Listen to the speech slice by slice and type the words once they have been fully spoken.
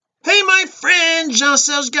my friend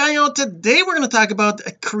Jean-Serge Gagnon. Today we're going to talk about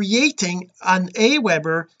creating an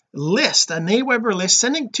Aweber list,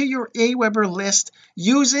 sending to your Aweber list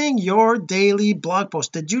using your daily blog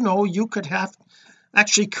post. Did you know you could have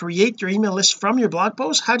actually create your email list from your blog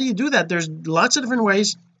post? How do you do that? There's lots of different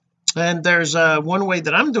ways, and there's one way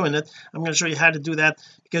that I'm doing it. I'm going to show you how to do that,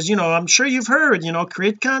 because I'm sure you've heard,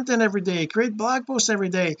 create content every day, create blog posts every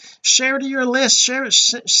day, share to your list,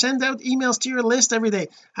 send out emails to your list every day.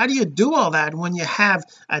 How do you do all that when you have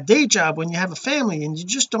a day job, when you have a family, and you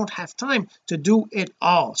just don't have time to do it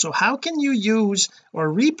all? So how can you use or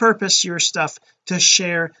repurpose your stuff to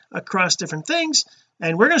share across different things?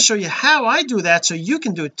 And we're going to show you how I do that, so you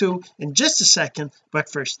can do it too in just a second. But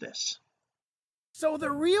first, this. So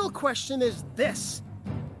the real question is this: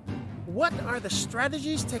 what are the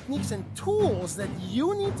strategies, techniques, and tools that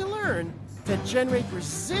you need to learn to generate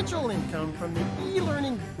residual income from the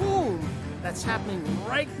e-learning boom that's happening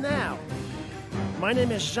right now? My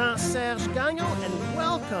name is Jean-Serge Gagnon, and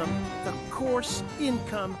welcome to Course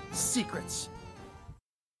Income Secrets.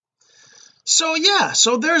 So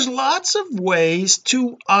there's lots of ways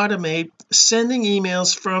to automate sending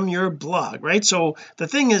emails from your blog, right? So the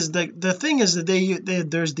thing is that there's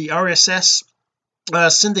the RSS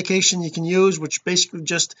syndication you can use, which basically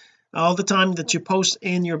just all the time that you post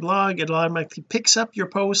in your blog, it automatically picks up your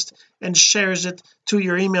post and shares it to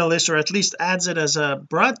your email list, or at least adds it as a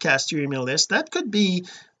broadcast to your email list. That could be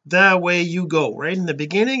the way you go, right? In the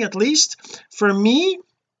beginning, at least. For me,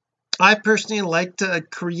 I personally like to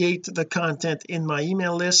create the content in my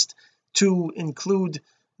email list to include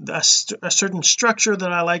a certain structure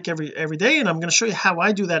that I like every day, and I'm going to show you how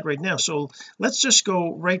I do that right now. So let's just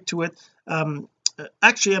go right to it.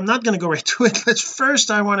 Actually, I'm not going to go right to it, but first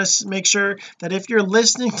I want to make sure that if you're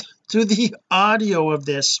listening to the audio of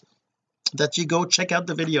this, that you go check out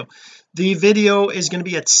the video. The video is going to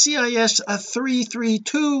be at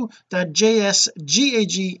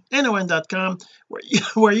cis332.jsgagnon.com,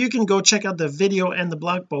 where you can go check out the video and the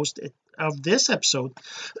blog post of this episode.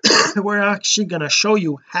 We're actually going to show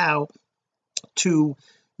you how to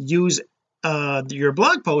use your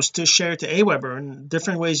blog post to share to Aweber, and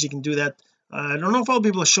different ways you can do that. I don't know if I'll be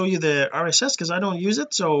able to show you the RSS because I don't use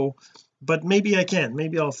it, but maybe I can.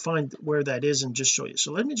 Maybe I'll find where that is and just show you.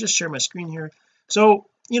 So let me just share my screen here. So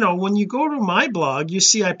when you go to my blog, you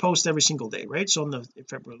see I post every single day, right? So on the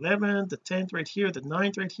February 11th, the 10th right here, the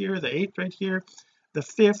 9th right here, the 8th right here, the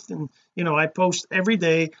 5th, and I post every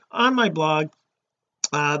day on my blog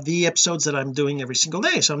the episodes that I'm doing every single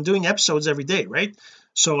day. So I'm doing episodes every day, right?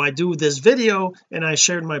 So I do this video and I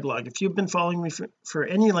shared my blog. If you've been following me for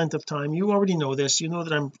any length of time, you already know this. You know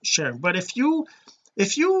that I'm sharing. But if you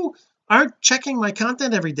aren't checking my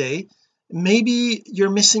content every day, maybe you're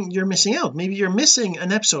missing out. Maybe you're missing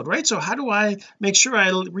an episode, right? So how do I make sure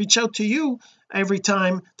I reach out to you every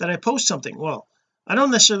time that I post something? Well, I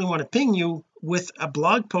don't necessarily want to ping you with a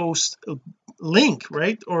blog post link,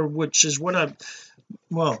 right? Or which is what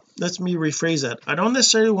let me rephrase that. I don't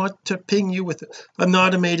necessarily want to ping you with an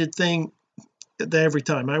automated thing every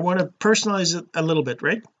time. I want to personalize it a little bit,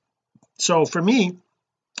 right? So for me,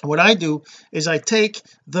 what I do is I take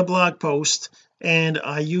the blog post and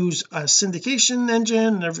I use a syndication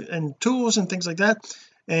engine and tools and things like that,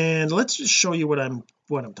 and let's just show you what I'm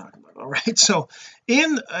talking about. All right, so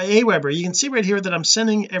in Aweber, you can see right here that I'm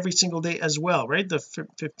sending every single day as well, right? The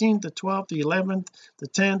 15th, the 12th, the 11th, the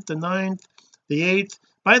 10th, the 9th, the 8th.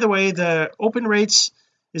 By the way, the open rates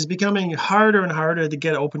is becoming harder and harder to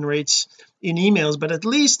get open rates in emails, but at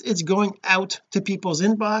least it's going out to people's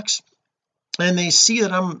inbox, and they see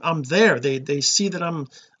that I'm there. They see that I'm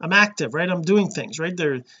active, right? I'm doing things, right?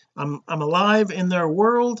 I'm alive in their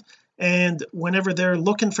world, and whenever they're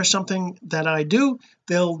looking for something that I do,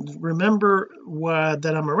 they'll remember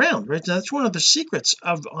that I'm around, right? That's one of the secrets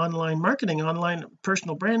of online marketing, online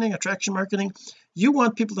personal branding, attraction marketing. You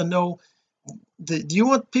want people to know you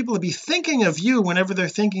want people to be thinking of you whenever they're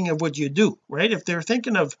thinking of what you do, right? If they're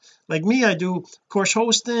thinking of, like me, I do course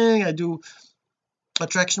hosting, I do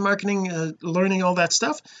attraction marketing, learning all that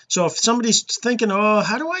stuff. So if somebody's thinking, oh,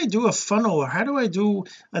 how do I do a funnel, or how do I do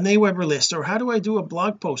an Aweber list, or how do I do a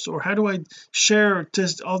blog post, or how do I share to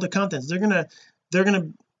all the content, they're gonna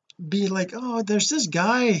be like, oh, there's this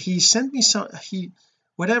guy, he sent me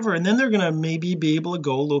whatever, and then they're going to maybe be able to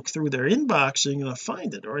go look through their inbox and you're going to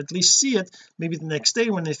find it, or at least see it maybe the next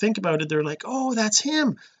day. When they think about it, they're like, oh, that's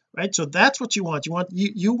him, right? So that's what you want.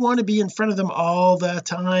 You want to be in front of them all the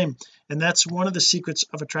time, and that's one of the secrets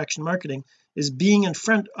of attraction marketing, is being in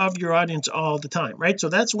front of your audience all the time, right? So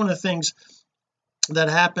that's one of the things that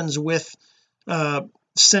happens with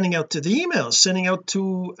sending out to the emails, sending out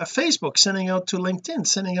to Facebook, sending out to LinkedIn,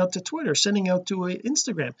 sending out to Twitter, sending out to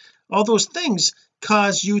Instagram. All those things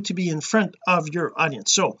cause you to be in front of your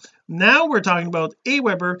audience. So now we're talking about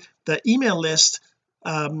Aweber, the email list,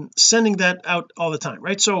 sending that out all the time,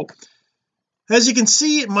 right? So as you can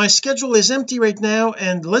see, my schedule is empty right now,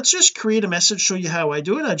 and let's just create a message, show you how I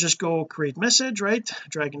do it. I just go create message, right,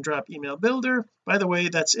 drag and drop email builder. By the way,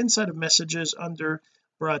 that's inside of messages under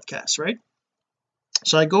broadcast, right?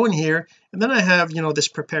 So I go in here, and then I have, this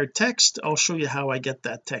prepared text. I'll show you how I get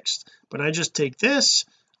that text, but I just take this,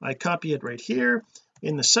 I copy it right here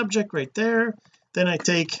in the subject right there. Then I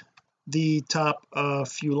take the top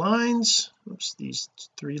few lines, oops, these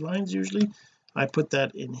 3 lines usually, I put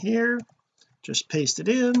that in here, just paste it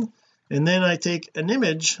in, and then I take an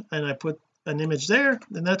image and I put an image there,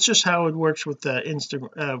 and that's just how it works with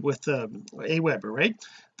Instagram, with Aweber, right?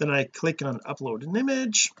 Then I click on upload an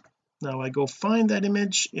image. Now I go find that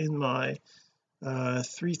image in my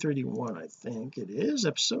 331, I think it is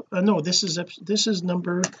episode, no, this is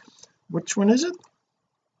number, which one is it?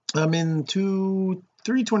 I'm in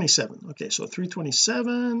 327. Okay, so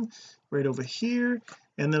 327 right over here,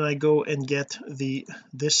 and then I go and get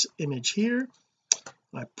this image here.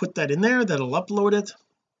 I put that in there, that'll upload it,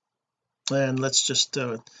 and let's just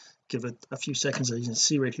give it a few seconds. As you can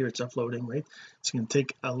see right here, it's uploading, right? It's going to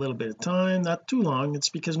take a little bit of time, not too long. It's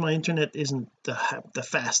because my internet isn't the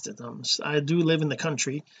fastest. I do live in the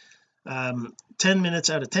country, 10 minutes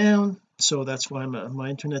out of town, so that's why my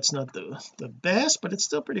internet's not the best, but it's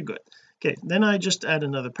still pretty good. Okay, then I just add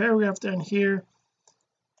another paragraph down here,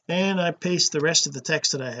 and I paste the rest of the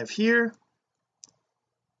text that I have here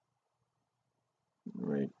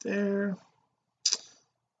right there,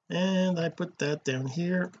 and I put that down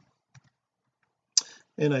here,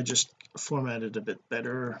 and I just format it a bit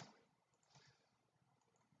better,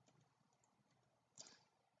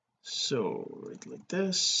 so right like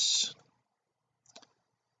this.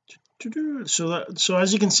 So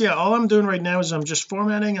as you can see, all I'm doing right now is I'm just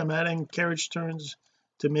formatting, I'm adding carriage turns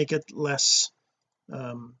to make it less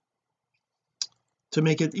to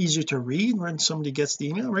make it easier to read when somebody gets the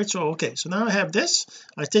email, right? So okay, so now I have this.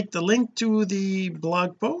 I take the link to the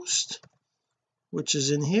blog post, which is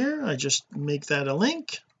in here. I just make that a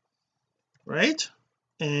link, right?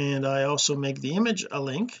 And I also make the image a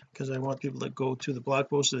link because I want people to go to the blog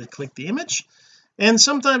post and they click the image. And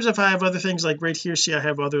sometimes if I have other things, like right here, see I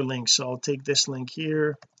have other links, so I'll take this link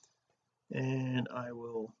here and I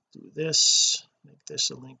will do this, make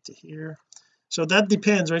this a link to here. So that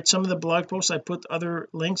depends, right? Some of the blog posts I put other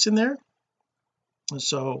links in there,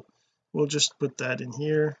 so we'll just put that in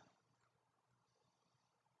here.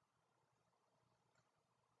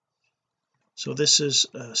 So this is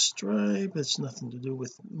a Stripe, it's nothing to do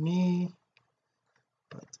with me,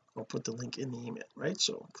 but I'll put the link in the email, right?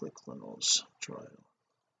 So click Funnels trial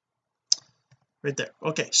right there.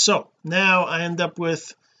 Okay, so now I end up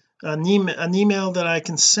with an email that I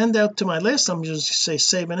can send out to my list. I'm just say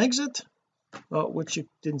save and exit, which you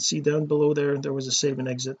didn't see down below there was a save and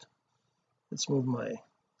exit. Let's move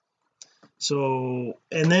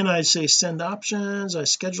and then I say send options, I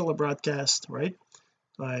schedule a broadcast, right?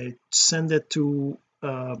 I send it to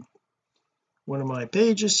one of my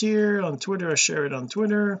pages here on Twitter. I share it on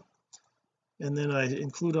Twitter, and then I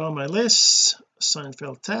include all my lists,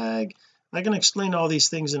 Seinfeld tag. I can explain all these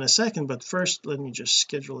things in a second, but first let me just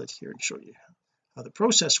schedule it here and show you how the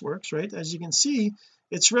process works, right? As you can see,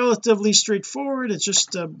 it's relatively straightforward. It's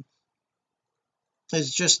just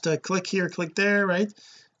click here, click there, right?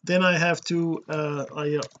 Then I have to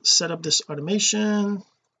I set up this automation.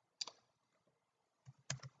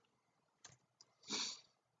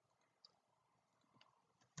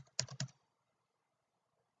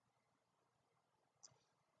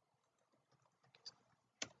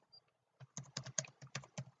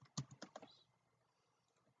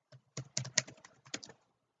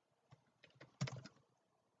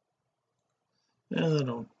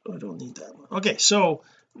 And I don't need that one. Okay, so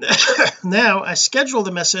now I schedule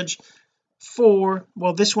the message for,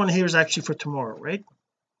 well, this one here is actually for tomorrow, right?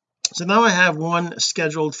 So now I have one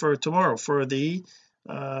scheduled for tomorrow, for the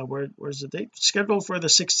where's the date, scheduled for the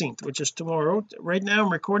 16th, which is tomorrow. Right now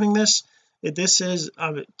I'm recording this. This is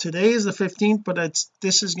today is the 15th, but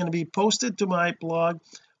this is going to be posted to my blog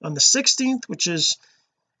on the 16th, which is,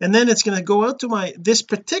 and then it's going to go out to this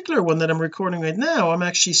particular one that I'm recording right now. I'm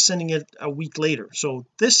actually sending it a week later. So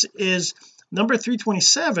this is number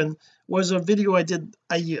 327, was a video I did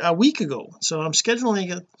a week ago, so I'm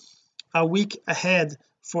scheduling it a week ahead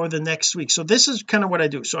for the next week. So this is kind of what I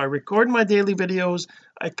do. So I record my daily videos,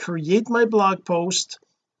 I create my blog post,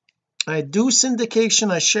 I do syndication,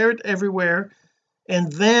 I share it everywhere,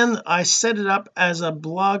 and then I set it up as a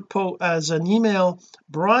blog post, as an email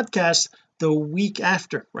broadcast the week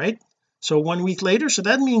after, right? So 1 week later. So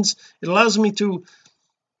that means it allows me to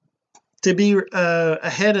be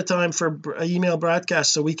ahead of time for email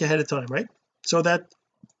broadcasts a week ahead of time, right? So that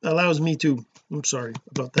allows me to, I'm sorry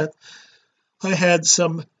about that, I had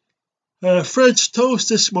some French toast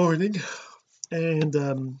this morning,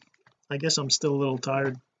 and I guess I'm still a little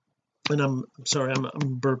tired, and I'm sorry,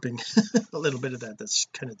 I'm burping a little bit of that. That's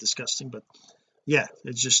kind of disgusting, but yeah,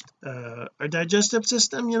 it's just our digestive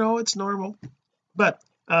system, it's normal. But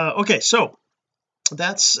okay, so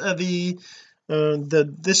that's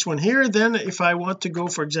this one here. Then if I want to go,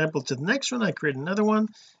 for example, to the next one, I create another one.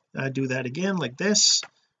 I do that again like this.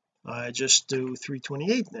 I just do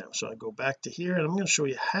 328 now. So I go back to here, and I'm going to show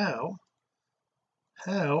you how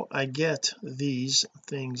I get these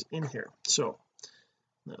things in here. So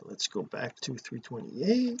now let's go back to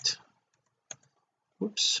 328.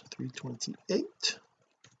 Whoops, 328.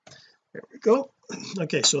 There we go.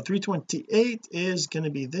 Okay, so 328 is going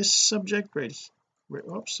to be this subject right here.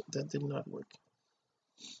 Oops, that did not work.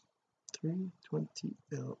 320.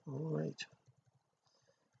 All right,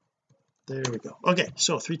 there we go. Okay,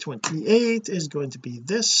 so 328 is going to be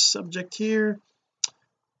this subject here.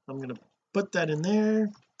 I'm going to put that in there,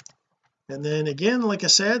 and then again, like I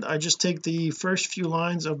said, I just take the first few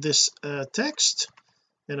lines of this text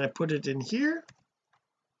and I put it in here.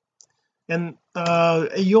 And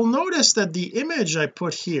you'll notice that the image I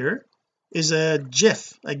put here is a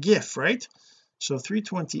GIF, right? So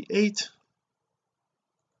 328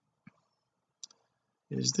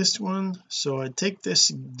 is this one. So I take this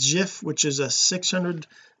GIF, which is a 600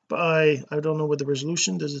 by, I don't know what the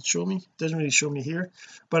resolution, does it show me? It doesn't really show me here,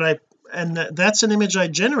 but that's an image I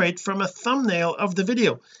generate from a thumbnail of the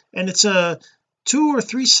video, and it's a 2 or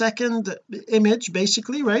 3 second image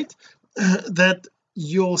basically, right? That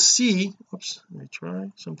you'll see. Oops, let me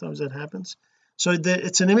try, sometimes that happens. So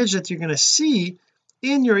it's an image that you're going to see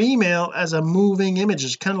in your email as a moving image.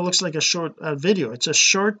 It kind of looks like a short video. It's a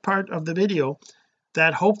short part of the video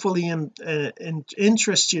that hopefully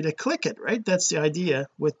interests you to click it, right? That's the idea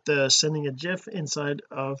with sending a GIF inside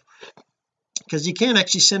of, because you can't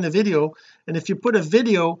actually send a video, and if you put a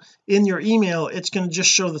video in your email, it's going to just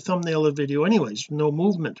show the thumbnail of video anyways, no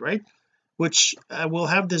movement, right? Which will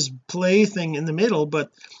have this play thing in the middle, but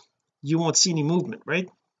you won't see any movement, right?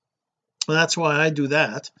 Well, that's why I do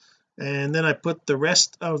that. And then I put the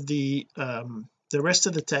rest of the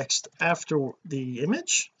text after the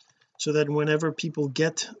image, so that whenever people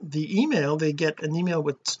get the email, they get an email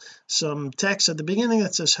with some text at the beginning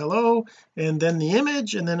that says hello, and then the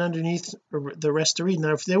image, and then underneath the rest to read.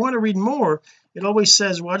 Now if they want to read more, it always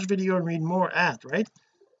says watch video and read more at, right?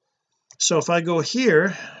 So if I go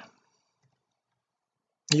here,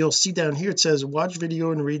 you'll see down here it says watch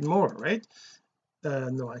video and read more, right?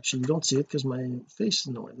 No, actually you don't see it because my face is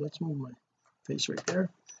nowhere. Let's move my face right there.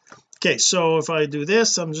 Okay, so if I do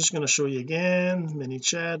this, I'm just going to show you again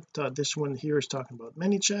ManyChat. This one here is talking about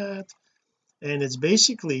ManyChat, and it's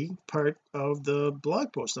basically part of the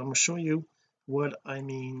blog post. I'm going to show you what I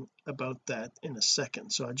mean about that in a second.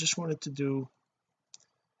 So I just wanted to do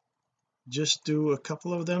a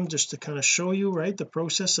couple of them just to kind of show you, right, the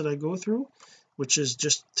process that I go through, which is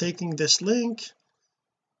just taking this link,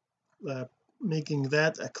 making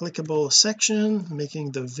that a clickable section,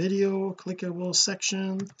 making the video a clickable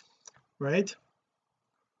section, right?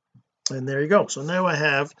 And there you go. So now I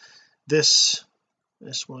have this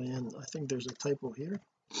SYN. I think there's a typo here.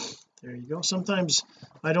 There you go. Sometimes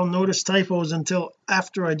I don't notice typos until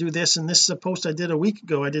after I do this, and this is a post I did a week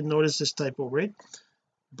ago. I didn't notice this typo, right?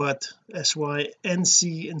 But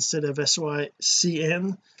SYNC instead of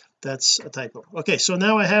SYCN, that's a typo. Okay, so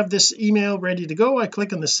now I have this email ready to go. I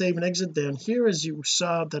click on the save and exit down here, as you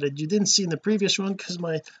saw that you didn't see in the previous one because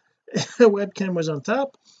my webcam was on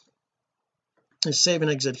top. I save and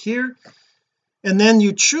exit here, and then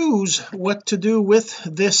you choose what to do with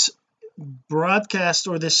this broadcast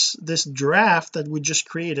or this draft that we just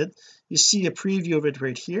created. You see a preview of it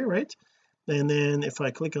right here, right? And then if I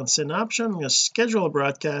click on send option, I'm going to schedule a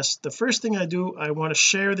broadcast. The first thing I do, I want to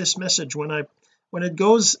share this message when it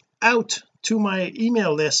goes out to my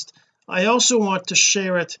email list. I also want to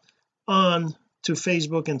share it on to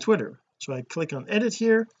Facebook and Twitter. So I click on edit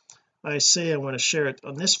here. I say I want to share it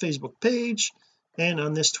on this Facebook page and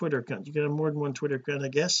on this Twitter account. You can have more than one Twitter account, I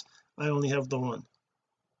guess. I only have the one.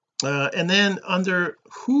 And then under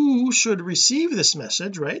who should receive this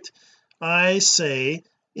message, right, I say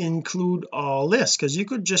include all lists, because you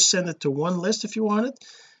could just send it to one list if you want it,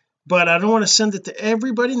 but I don't want to send it to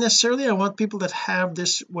everybody necessarily. I want people that have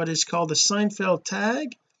this, what is called the Seinfeld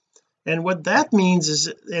tag, And what that means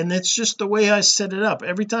is, and it's just the way I set it up,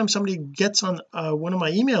 every time somebody gets on one of my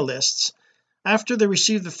email lists, after they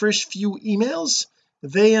receive the first few emails,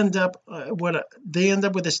 they end up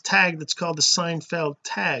with this tag that's called the Seinfeld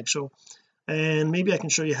tag. So, and maybe I can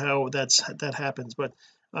show you how that happens, but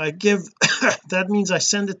I give that means I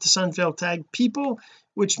send it to Seinfeld tag people,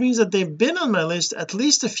 which means that they've been on my list at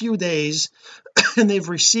least a few days and they've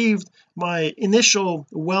received my initial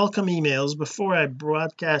welcome emails before I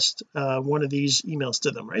broadcast one of these emails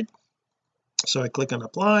to them, right? So I click on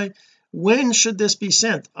apply. When should this be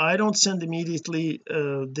sent? I don't send immediately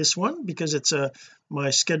this one because it's my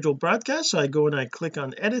scheduled broadcast. So I go and I click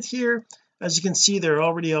on edit here. As you can see, they're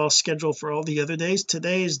already all scheduled for all the other days.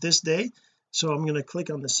 Today is this day, so I'm going to click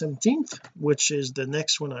on the 17th, which is the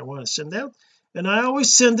next one I want to send out, and I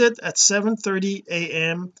always send it at 7:30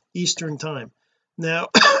 a.m. Eastern time. Now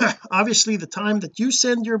obviously the time that you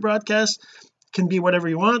send your broadcast can be whatever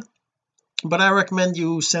you want, but I recommend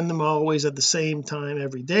you send them always at the same time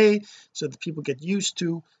every day so that people get used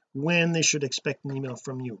to when they should expect an email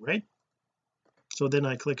from you, right? So then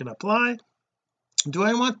I click on apply. Do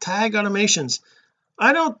I want tag automations?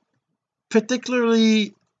 I don't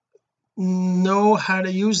particularly know how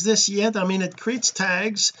to use this yet. I mean, it creates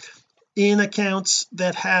tags in accounts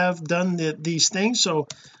that have done these things. So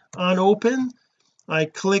on open,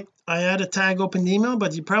 I add a tag open email,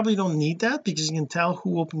 but you probably don't need that because you can tell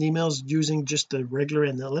who opened emails using just the regular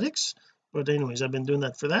analytics. But anyways, I've been doing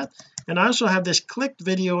that for that. And I also have this clicked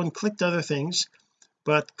video and clicked other things,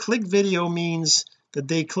 but clicked video means that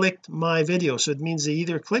they clicked my video, so it means they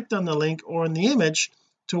either clicked on the link or on the image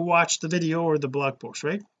to watch the video or the blog post,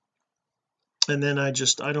 right? And then I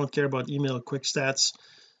don't care about email quick stats.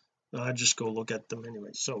 I just go look at them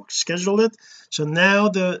anyway. So schedule it. So now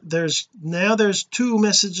there's 2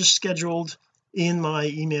 messages scheduled in my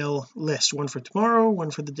email list, one for tomorrow,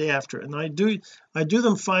 one for the day after, and I do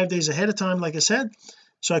them 5 days ahead of time, like I said.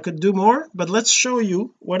 So I could do more, but let's show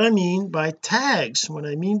you what I mean by tags. What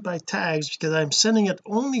I mean by tags, because I'm sending it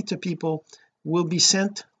only to people will be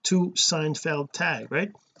sent to Seinfeld tag,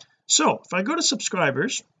 right? So if I go to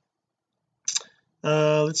subscribers,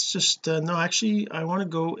 let's just no, actually I want to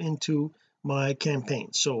go into my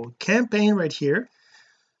campaign. So campaign right here.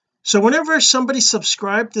 So whenever somebody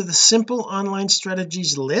subscribed to the Simple Online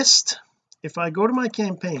Strategies list, if I go to my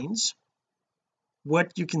campaigns,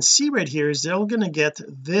 what you can see right here is they're going to get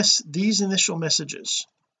these initial messages.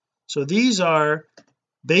 So these are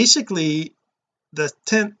basically the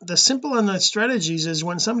Simple Online Strategies is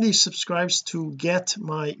when somebody subscribes to get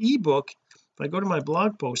my ebook. If I go to my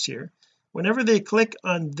blog post here, whenever they click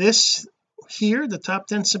on this here, the top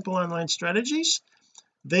 10 simple online strategies,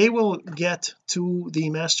 they will get to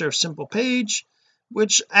the Master of Simple page,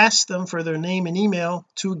 which asks them for their name and email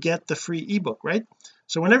to get the free ebook, right?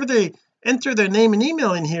 So whenever they enter their name and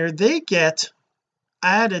email in here, they get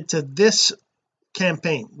added to this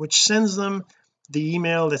campaign, which sends them the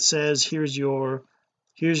email that says here's your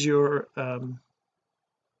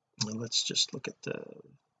let's just look at the,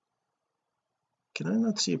 can I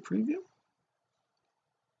not see a preview?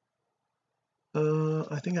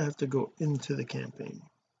 I think I have to go into the campaign.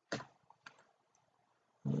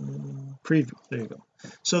 Preview, there you go.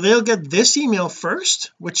 So they'll get this email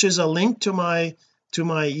first, which is a link to my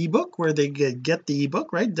ebook where they get the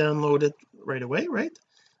ebook, right? Download it right away, right?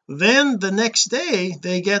 Then the next day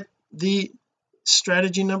they get the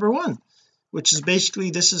strategy number 1, which is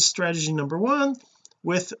basically, this is strategy number 1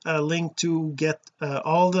 with a link to get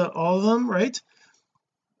all of them, right?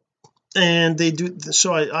 And they do,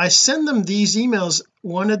 so I send them these emails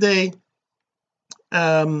one a day,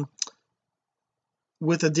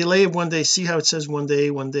 with a delay of 1 day. See how it says 1 day,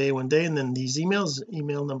 and then these emails,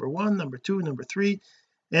 email number 1, number 2, number 3,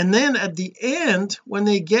 and then at the end when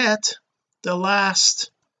they get the last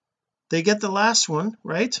one,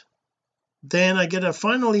 right, then I get a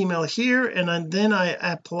final email here, and then I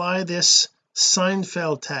apply this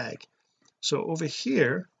Seinfeld tag. So over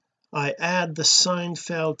here I add the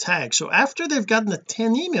Seinfeld tag. So after they've gotten the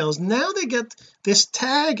 10 emails, now they get this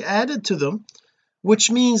tag added to them, which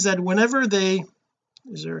means that whenever they,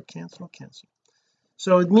 is there a cancel?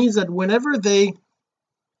 So it means that whenever they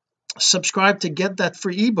subscribe to get that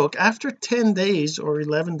free ebook, after 10 days or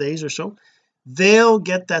 11 days or so, they'll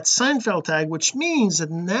get that Seinfeld tag, which means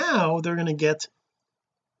that now they're going to get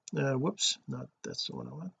whoops, not that's the one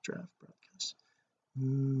I want, draft broadcast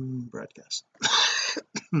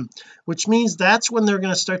which means that's when they're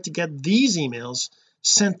going to start to get these emails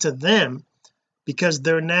sent to them, because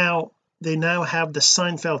they now have the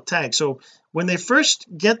Seinfeld tag. So when they first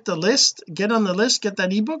get on the list, get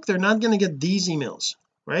that ebook, they're not going to get these emails,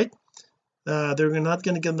 right? they're not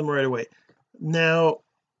going to get them right away. Now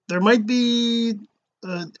there might be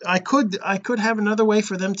I could have another way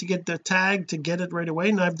for them to get the tag to get it right away,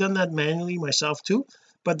 and I've done that manually myself too.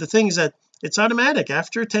 But the thing is that it's automatic.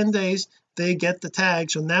 After 10 days they get the tag,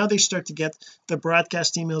 so now they start to get the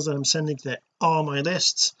broadcast emails that I'm sending to all my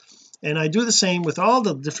lists. And I do the same with all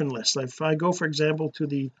the different lists. Like if I go, for example, to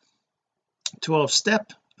the 12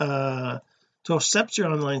 step 12 steps to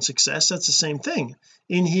your online success, that's the same thing.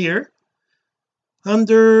 In here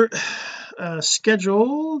under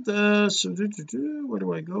scheduled where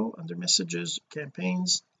do I go? Under messages,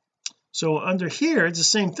 campaigns. So under here it's the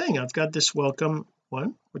same thing. I've got this welcome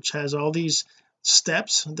one which has all these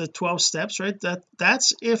steps, the 12 steps, right?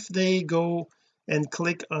 That's if they go and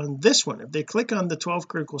click on this one. If they click on the 12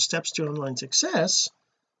 critical steps to online success,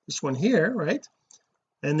 this one here, right,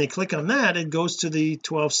 and they click on that, it goes to the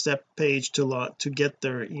 12 step page to get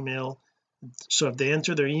their email. So if they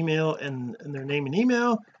enter their email and their name and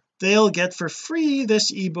email, they'll get for free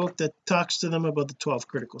this ebook that talks to them about the 12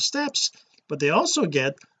 critical steps. But they also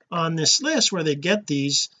get on this list where they get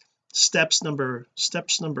these steps number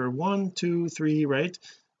 1 2 3, right,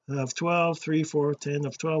 of 12 3 4 10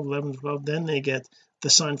 of 12 11 12, then they get the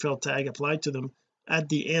Seinfeld tag applied to them at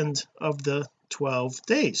the end of the 12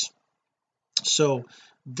 days. So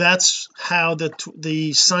that's how the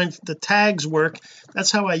tags work.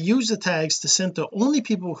 That's how I use the tags to send to only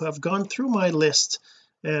people who have gone through my list.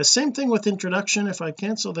 Same thing with introduction. If I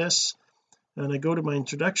cancel this and I go to my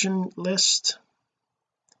introduction list,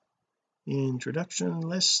 the introduction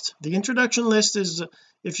list is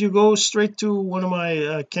if you go straight to one of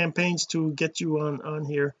my campaigns to get you on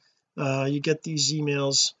here, you get these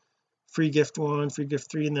emails: free gift 1, free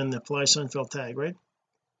gift 3, and then the apply Seinfeld tag, right?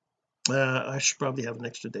 I should probably have an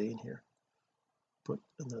extra day in here, put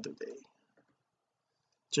another day,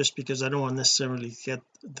 just because I don't want to necessarily get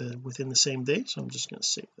the within the same day, so I'm just going to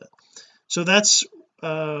save that. So that's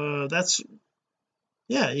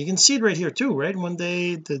yeah, you can see it right here too, right? One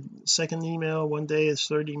day the second email, one day the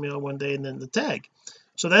third email, one day, and then the tag.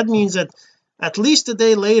 So that means that at least a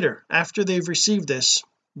day later after they've received this,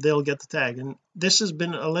 they'll get the tag. And this has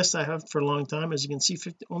been a list I have for a long time. As you can see,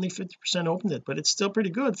 only 50% opened it, but it's still pretty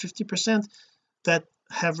good. 50% that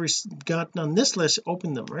have gotten on this list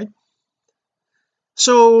opened them, right?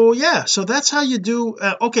 So yeah, so that's how you do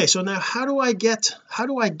okay, so now how do I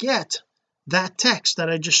get that text that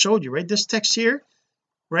I just showed you, right? This text here,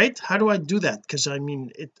 right? How do I do that? Because I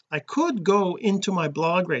mean I could go into my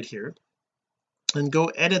blog right here and go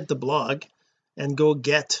edit the blog and go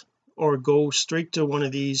get, or go straight to one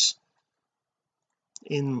of these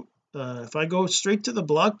in if I go straight to the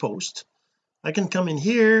blog post, I can come in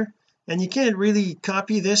here, and you can't really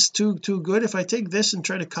copy this too good. If I take this and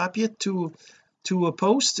try to copy it to a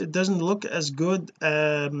post, it doesn't look as good.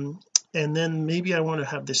 And then maybe I want to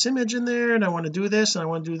have this image in there, and I want to do this and I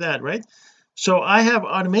want to do that, right? So I have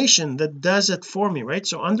automation that does it for me, right?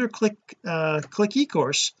 So under click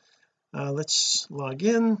eCourse, let's log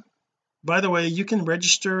in. By the way, you can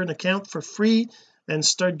register an account for free and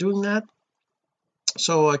start doing that.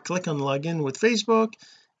 So I click on login with Facebook,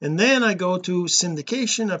 and then I go to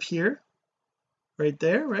syndication up here, right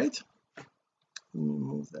there, right?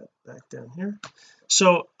 Move that back down here.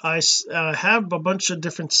 So I have a bunch of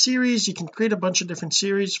different series. You can create a bunch of different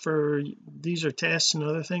series for these are tests and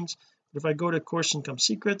other things. But if I go to Course Income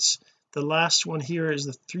Secrets, the last one here is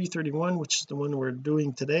the 331, which is the one we're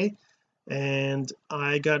doing today. And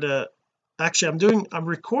I gotta I'm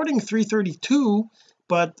recording 332,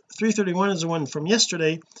 but 331 is the one from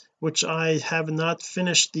yesterday, which I have not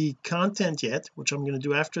finished the content yet, which I'm going to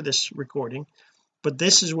do after this recording. But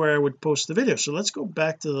this is where I would post the video. So let's go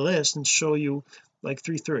back to the list and show you like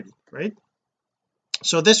 330, right?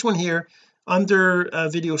 So this one here under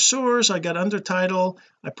video source, I got under title,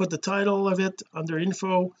 I put the title of it. Under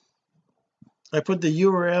info, I put the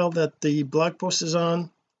URL that the blog post is on.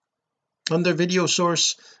 Under video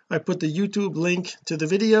source, I put the YouTube link to the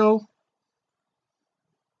video.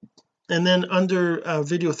 And then under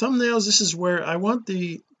video thumbnails, this is where I want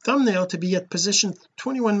the thumbnail to be at position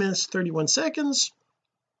 21 minutes 31 seconds.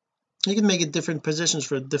 You can make it different positions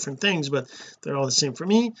for different things, but they're all the same for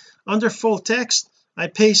me. Under full text, I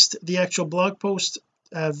paste the actual blog post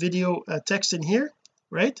video text in here,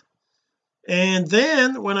 right? And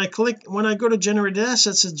then when I go to generated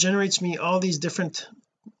assets, it generates me all these different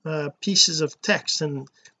pieces of text, and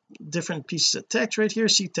different pieces of text right here.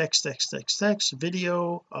 See text,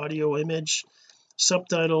 video, audio, image,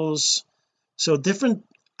 subtitles. So different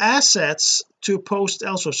assets to post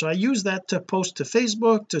elsewhere. So I use that to post to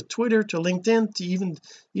Facebook, to Twitter, to LinkedIn, to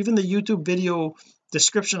even the YouTube video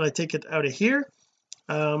description. I take it out of here.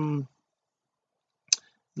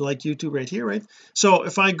 like YouTube right here, right? So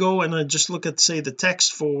if I go and I just look at, say, the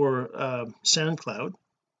text for SoundCloud,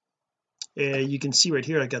 you can see right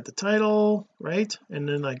here I got the title, right, and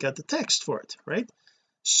then I got the text for it, right?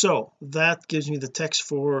 So that gives me the text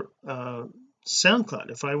for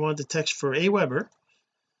SoundCloud. If I want the text for Aweber,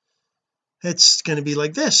 it's going to be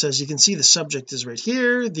like this. As you can see, the subject is right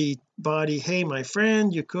here, the body, hey my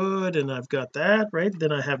friend, you could, and I've got that, right?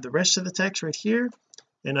 Then I have the rest of the text right here,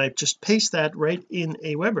 and I just paste that right in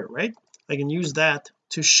Aweber, right? I can use that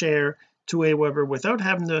to share to Aweber without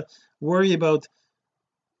having to worry about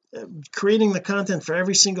creating the content for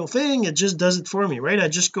every single thing. It just does it for me, right? I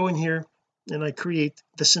just go in here and I create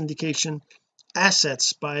the syndication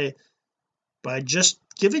assets by just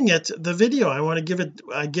giving it the video. I give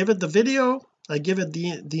it the video, I give it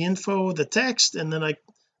the info, the text, and then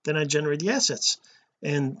I generate the assets,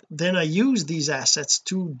 and then I use these assets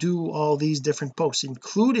to do all these different posts,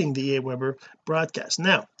 including the Aweber broadcast.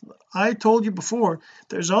 Now, I told you before,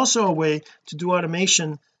 there's also a way to do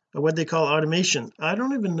automation, what they call automation. I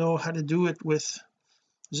don't even know how to do it with,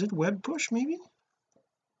 is it web push maybe?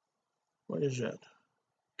 What is that?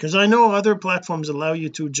 Because I know other platforms allow you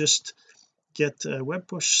to just get web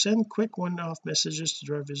push, send quick one-off messages to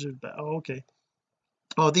drive visitors back. Oh, okay.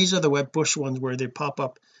 Oh, these are the web push ones where they pop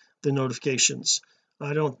up the notifications.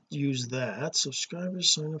 I don't use that. Subscribers,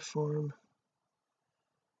 sign up form,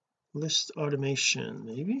 list automation,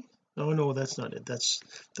 maybe. Oh no, that's not it.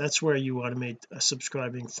 That's where you automate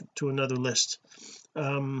subscribing to another list.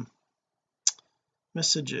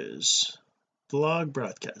 Messages, blog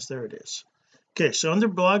broadcast, there it is. Okay, so under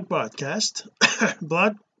blog broadcast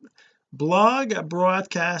blog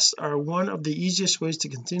broadcasts are one of the easiest ways to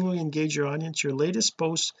continually engage your audience. Your latest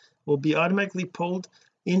posts will be automatically pulled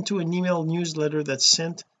into an email newsletter that's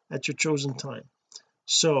sent at your chosen time.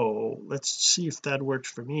 So let's see if that works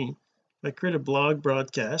for me. I create a blog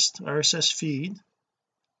broadcast RSS feed.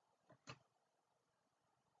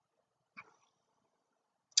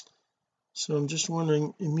 So I'm just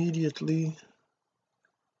wondering immediately,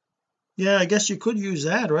 yeah, I guess you could use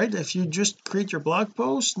that, right? If you just create your blog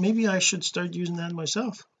post, maybe I should start using that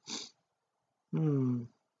myself.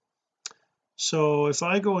 So if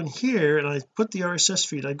I go in here and I put the RSS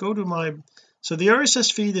feed, I go to my, so the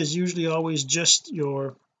RSS feed is usually always just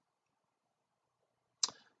your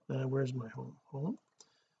where's my home,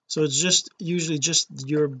 so it's just usually just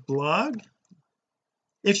your blog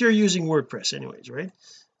if you're using WordPress anyways, right?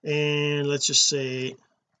 And let's just say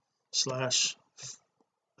slash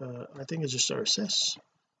I think it's just RSS.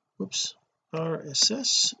 Whoops,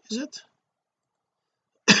 RSS, is it?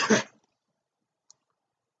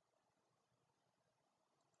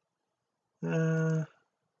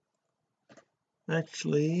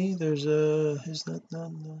 Actually there's a, is that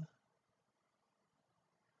not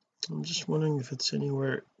I'm just wondering if it's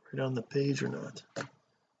anywhere right on the page or not.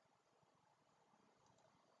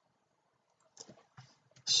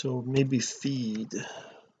 So maybe feed,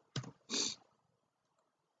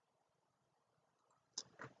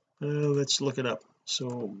 let's look it up.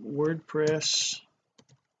 So WordPress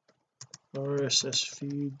RSS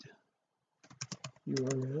feed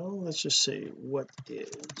URL, let's just say what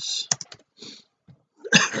is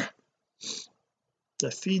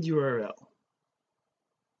the feed URL,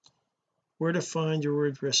 where to find your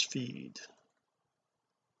WordPress feed.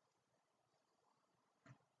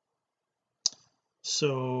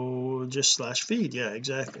 So just slash feed, yeah,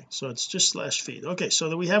 exactly. So it's just slash feed. Okay, so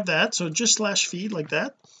that we have that, so just slash feed like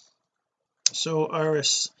that. So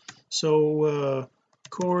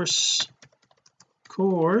course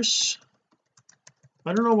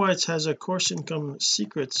I don't know why it has a course income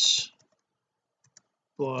secrets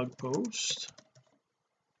blog post.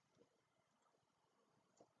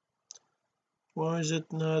 Why is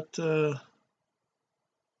it not you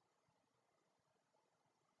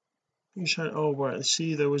should, oh right,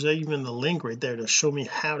 see there was even the link right there to show me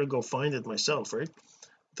how to go find it myself, right,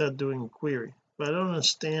 without doing a query. But I don't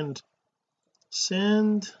understand.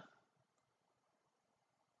 Send,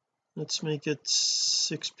 let's make it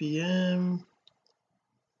 6 p.m.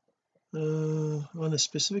 On a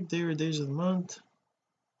specific day or days of the month.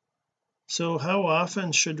 So how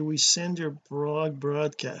often should we send your blog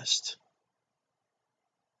broadcast?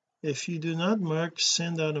 If you do not mark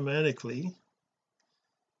send automatically,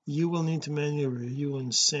 you will need to manually review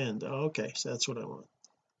and send. Okay, so that's what I want.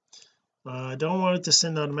 I don't want it to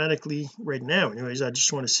send automatically right now anyways. I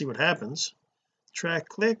just want to see what happens. Track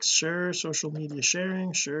clicks, sure. Social media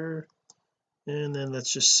sharing, sure. And then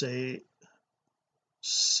let's just say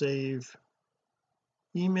save,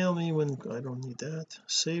 email me when, I don't need that,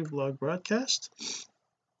 save blog broadcast.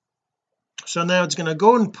 So now it's going to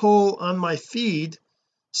go and pull on my feed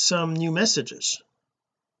some new messages.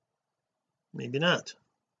 Maybe not.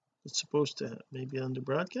 It's supposed to maybe under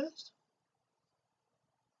broadcast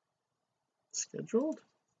scheduled.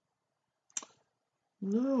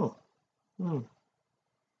 No. Well,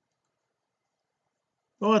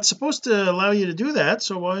 it's supposed to allow you to do that,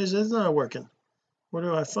 so why is it not working? What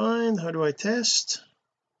do I find? How do I test?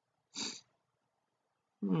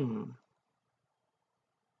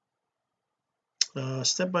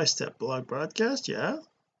 Step-by-step blog broadcast. Yeah,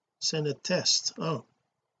 send a test. Oh,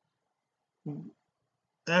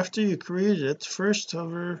 after you create it, first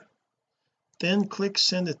hover, then click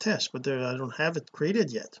send a test, but there I don't have it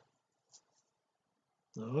created yet.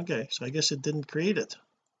 Okay, so I guess it didn't create it.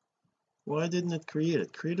 Why didn't it create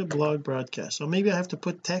it? Create a blog broadcast. So maybe I have to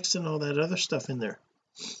put text and all that other stuff in there.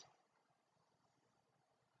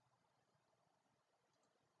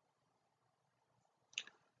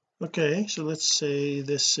 Okay, so let's say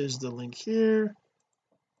this is the link here,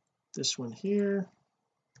 this one here,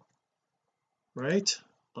 right?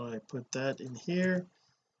 I put that in here,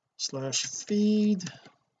 /feed,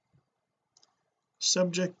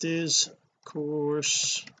 subject is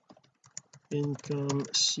course income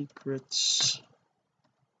secrets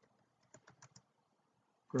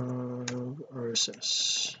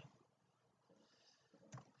RSS.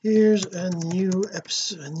 Here's a new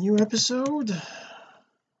episode.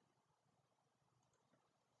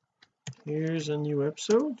 Here's a new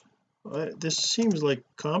episode. This seems like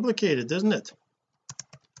complicated, doesn't it?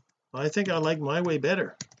 I think I like my way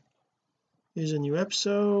better. Here's a new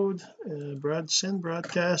episode. Send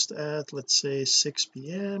broadcast at, let's say, 6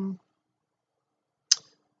 p.m.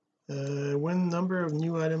 When number of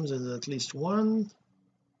new items is at least one.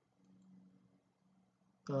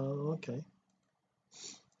 Okay.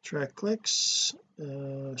 Track clicks.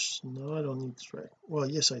 No, I don't need to track. Well,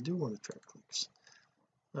 yes, I do want to track clicks.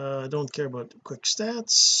 I don't care about quick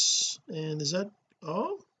stats. And is that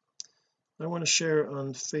all? I want to share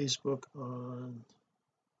on Facebook on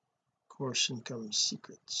course income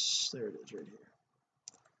secrets. There it is right here.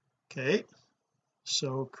 Okay,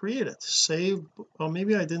 so create it, save. Oh,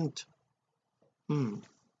 maybe I didn't.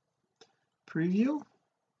 Preview.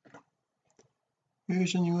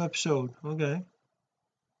 Here's a new episode. Okay,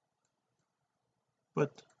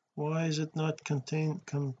 but why is it not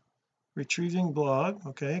retrieving blog?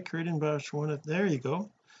 Okay, creating batch one. There you go.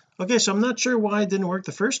 Okay, so I'm not sure why it didn't work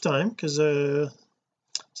the first time, because so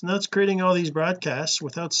now it's creating all these broadcasts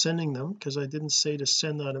without sending them, because I didn't say to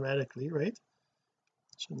send automatically, right?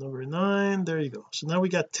 So number 9, there you go. So now we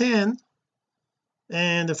got 10,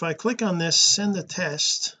 and if I click on this send a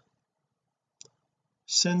test,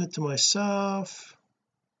 send it to myself,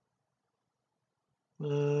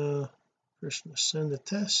 first send a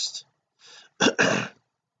test.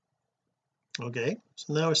 Okay,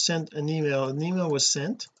 so now it's sent an email was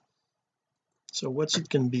sent. So what's it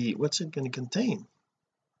going to contain?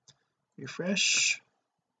 Refresh.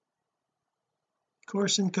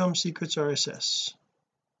 Course income secrets RSS.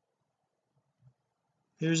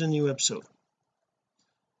 Here's a new episode.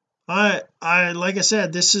 I like I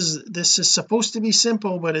said, this is supposed to be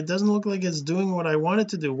simple, but it doesn't look like it's doing what I want it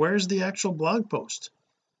to do. Where's the actual blog post?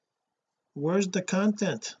 Where's the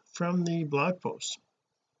content from the blog post?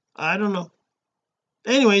 I don't know.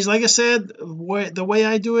 Anyways, like I said, the way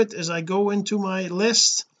I do it is I go into my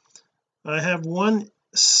list. I have one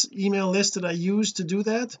email list that I use to do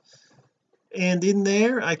that, and in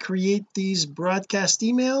there I create these broadcast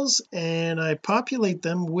emails and I populate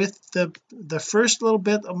them with the first little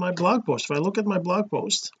bit of my blog post. If I look at my blog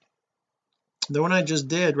post, the one I just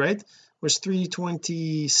did, right, was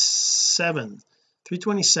 327.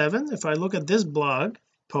 If I look at this blog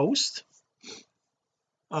post,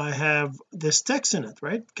 I have this text in it,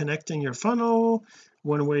 right? Connecting your funnel,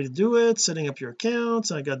 one way to do it, setting up your accounts.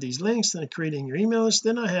 I got these links, then creating your email list.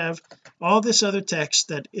 Then I have all this other text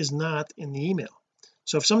that is not in the email.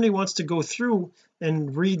 So if somebody wants to go through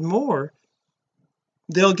and read more,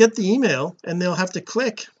 they'll get the email and they'll have to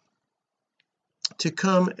click to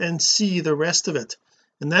come and see the rest of it.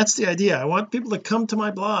 And that's the idea. I want people to come to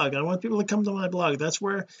my blog. That's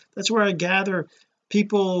where I gather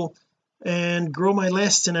people and grow my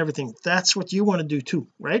lists and everything. That's what you want to do too,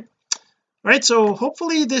 right? All right, so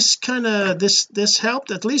hopefully this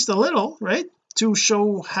helped at least a little, right, to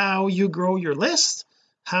show how you grow your list,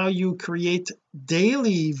 how you create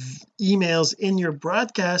daily emails in your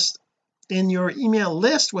broadcast, in your email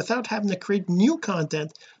list, without having to create new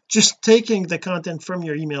content, just taking the content from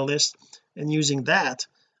your email list and using that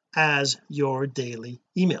as your daily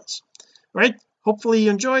emails. All right, hopefully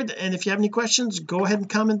you enjoyed, and if you have any questions, go ahead and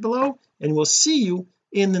comment below, and we'll see you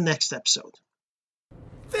in the next episode.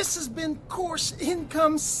 This has been Course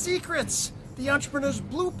Income Secrets, the entrepreneur's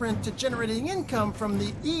blueprint to generating income from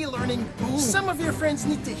the e-learning boom. Some of your friends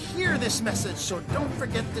need to hear this message, so don't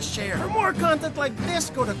forget to share. For more content like this,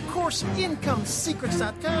 go to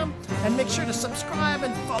CourseIncomeSecrets.com and make sure to subscribe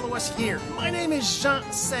and follow us here. My name is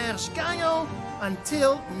Jean-Serge Gagnon.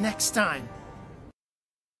 Until next time.